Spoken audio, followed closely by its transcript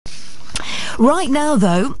Right now,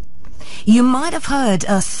 though, you might have heard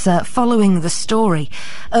us following the story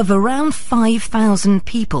of around 5,000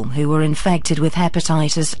 people who were infected with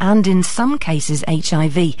hepatitis and in some cases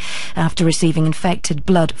HIV after receiving infected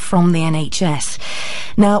blood from the NHS.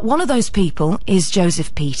 Now, one of those people is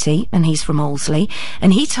Joseph Peaty, and he's from Olseley,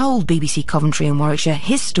 and he told BBC Coventry and Warwickshire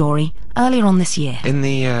his story earlier on this year. In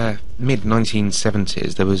the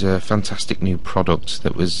mid-1970s, there was a fantastic new product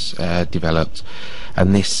that was developed,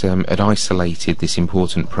 and this had isolated this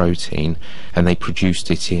important protein, and they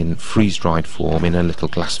produced it in freeze-dried form in a little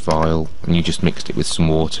glass vial, and you just mixed it with some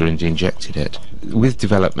water and injected it. With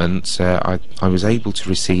development, I was able to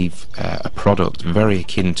receive a product very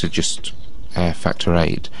akin to just Factor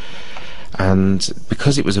 8. And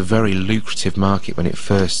because it was a very lucrative market when it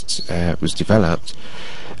first was developed,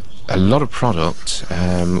 a lot of product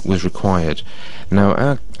was required.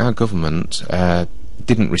 Now, our government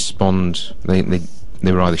didn't respond.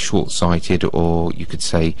 They were either short-sighted, or you could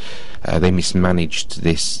say they mismanaged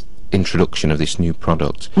this introduction of this new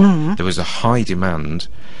product. There was a high demand,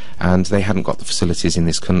 and they hadn't got the facilities in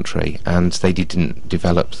this country, and they didn't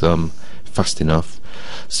develop them fast enough,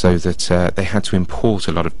 so that they had to import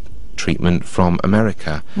a lot of treatment from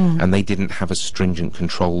America, and they didn't have as stringent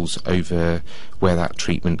controls over where that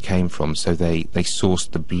treatment came from, so they sourced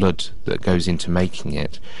the blood that goes into making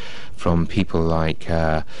it from people like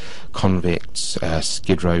convicts,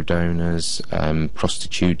 Skid Row donors,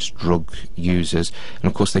 prostitutes, drug users, and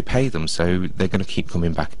of course they pay them, so they're going to keep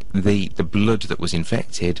coming back. The blood that was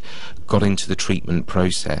infected got into the treatment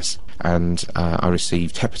process, and I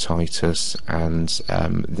received hepatitis and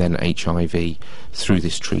then HIV through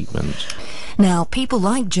this treatment. Now, people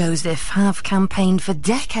like Joseph have campaigned for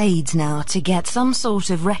decades now to get some sort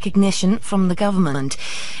of recognition from the government.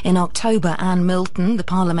 In October, Anne Milton, the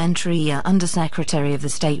Parliamentary Undersecretary of the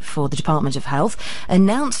State for the Department of Health,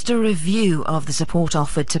 announced a review of the support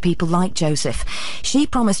offered to people like Joseph. She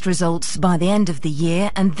promised results by the end of the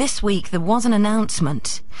year, and this week there was an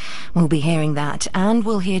announcement. We'll be hearing that, and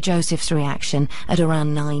we'll hear Joseph's reaction at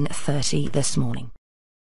around 9:30 this morning.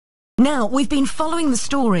 Now, we've been following the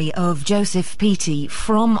story of Joseph Peaty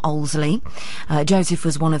from Olseley. Joseph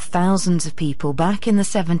was one of thousands of people back in the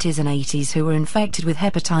 70s and 80s who were infected with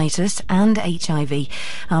hepatitis and HIV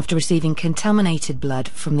after receiving contaminated blood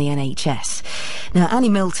from the NHS. Now, Annie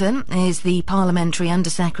Milton is the Parliamentary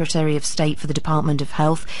Undersecretary of State for the Department of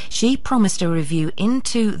Health. She promised a review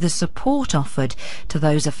into the support offered to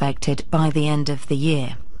those affected by the end of the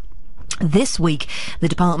year. This week, the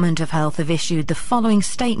Department of Health have issued the following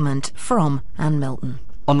statement from Anne Milton.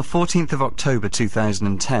 On the 14th of October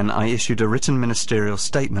 2010, I issued a written ministerial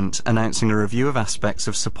statement announcing a review of aspects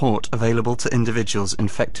of support available to individuals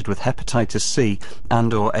infected with hepatitis C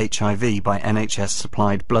and/or HIV by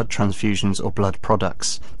NHS-supplied blood transfusions or blood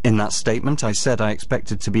products. In that statement, I said I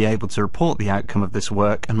expected to be able to report the outcome of this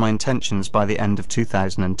work and my intentions by the end of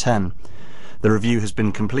 2010. The review has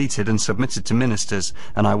been completed and submitted to ministers,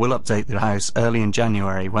 and I will update the House early in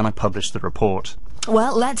January when I publish the report.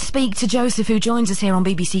 Well, let's speak to Joseph, who joins us here on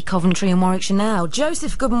BBC Coventry and Warwickshire now.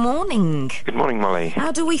 Joseph, good morning. Good morning, Molly.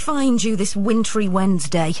 How do we find you this wintry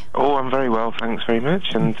Wednesday? Oh, I'm very well, thanks very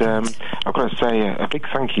much. And I've got to say a big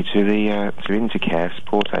thank you to the to Intercare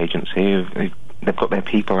Support Agency. They've got their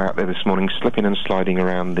people out there this morning, slipping and sliding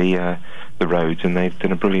around the roads, and they've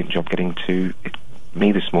done a brilliant job getting to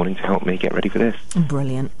me this morning to help me get ready for this.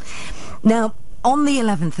 Brilliant. Now, on the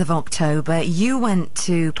 11th of October, you went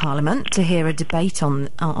to Parliament to hear a debate on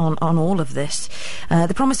all of this.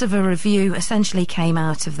 The promise of a review essentially came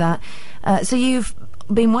out of that. So you've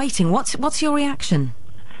been waiting. What's your reaction?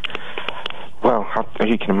 Well, as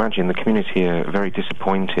you can imagine, the community are very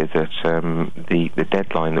disappointed that the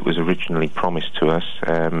deadline that was originally promised to us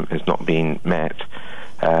has not been met.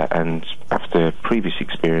 And after previous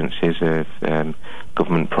experiences of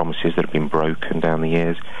government promises that have been broken down the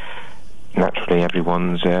years, naturally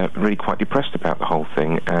everyone's really quite depressed about the whole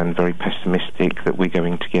thing and very pessimistic that we're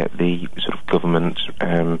going to get the sort of government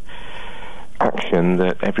action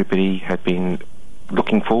that everybody had been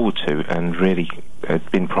looking forward to and really had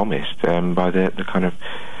been promised by the kind of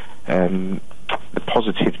the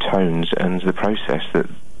positive tones and the process that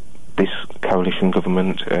this coalition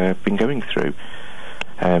government been going through.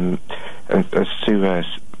 And as to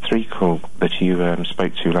Threecle that you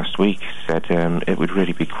spoke to last week said, it would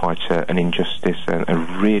really be quite an injustice and a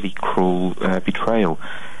really cruel betrayal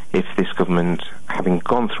if this government, having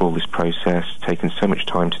gone through all this process, taken so much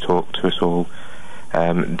time to talk to us all,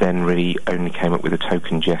 then really only came up with a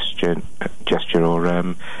token gesture, or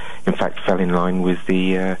in fact fell in line with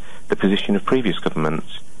the position of previous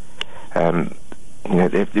governments.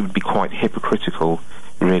 It would be quite hypocritical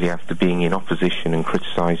really after being in opposition and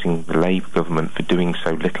criticising the Labour government for doing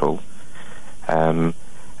so little.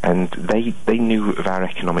 And they knew of our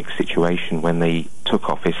economic situation when they took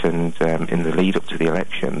office and in the lead up to the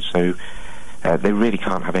election, so they really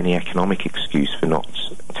can't have any economic excuse for not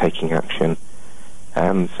taking action.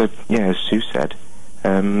 So, yeah, as Sue said,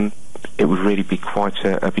 it would really be quite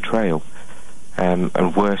a betrayal,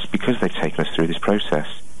 and worse because they've taken us through this process.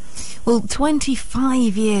 Well,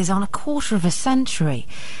 25 years on a quarter of a century.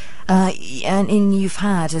 And you've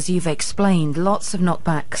had, as you've explained, lots of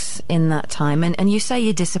knockbacks in that time, and you say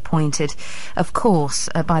you're disappointed, of course,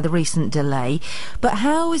 by the recent delay. But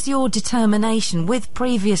how is your determination? With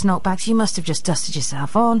previous knockbacks, you must have just dusted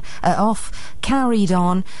yourself off, carrying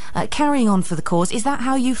on for the cause. Is that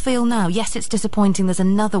how you feel now? Yes, it's disappointing, there's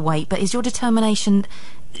another wait, but is your determination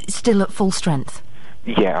still at full strength?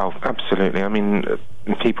 Yeah, absolutely. I mean,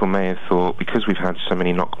 people may have thought, because we've had so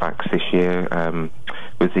many knockbacks this year,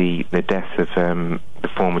 with the death of the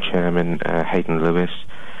former chairman, Hayden Lewis,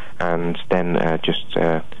 and then just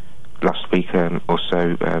last week or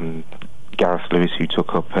so, Gareth Lewis, who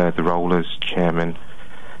took up the role as chairman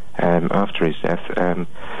after his death.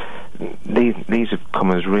 These have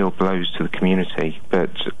come as real blows to the community, but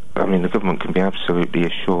I mean, the government can be absolutely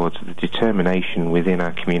assured that the determination within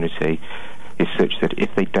our community is such that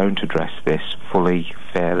if they don't address this fully,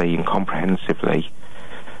 fairly and comprehensively,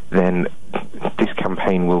 then this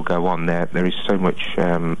campaign will go on. There is so much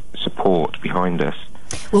support behind us.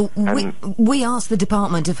 Well, we asked the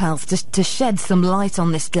Department of Health to shed some light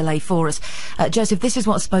on this delay for us. Joseph, this is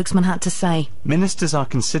what a spokesman had to say. Ministers are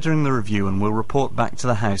considering the review and will report back to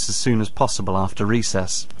the House as soon as possible after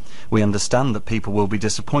recess. We understand that people will be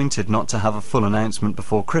disappointed not to have a full announcement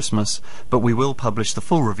before Christmas, but we will publish the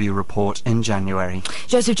full review report in January.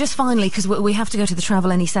 Joseph, just finally, because we have to go to the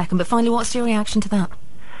travel any second, but finally, what's your reaction to that?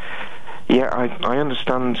 Yeah, I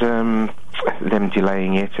understand them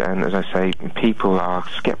delaying it, and as I say, people are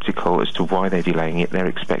sceptical as to why they're delaying it. They're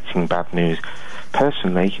expecting bad news.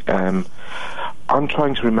 Personally, I'm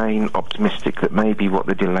trying to remain optimistic that maybe what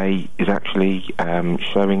the delay is actually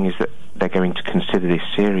showing is that they're going to consider this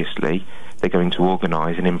seriously. They're going to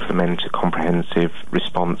organise and implement a comprehensive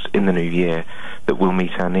response in the new year that will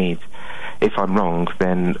meet our needs. If I'm wrong,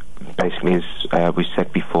 then basically, as we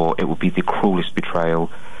said before, it will be the cruelest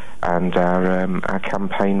betrayal, and our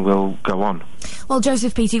campaign will go on. Well,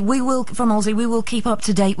 Joseph Peaty, we will keep up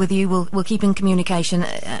to date with you. We'll keep in communication,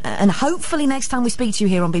 and hopefully next time we speak to you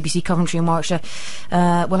here on BBC Coventry and Warwickshire,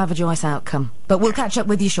 we'll have a joyous outcome. But we'll catch up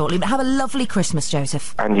with you shortly. But have a lovely Christmas,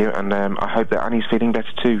 Joseph. And you, and I hope that Annie's feeling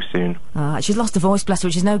better too soon. She's lost her voice, bless her,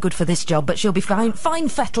 which is no good for this job, but she'll be fine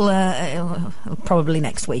fettle probably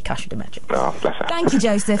next week, I should imagine. Oh, bless her. Thank you,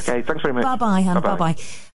 Joseph. Okay, thanks very much. Bye-bye, and bye-bye.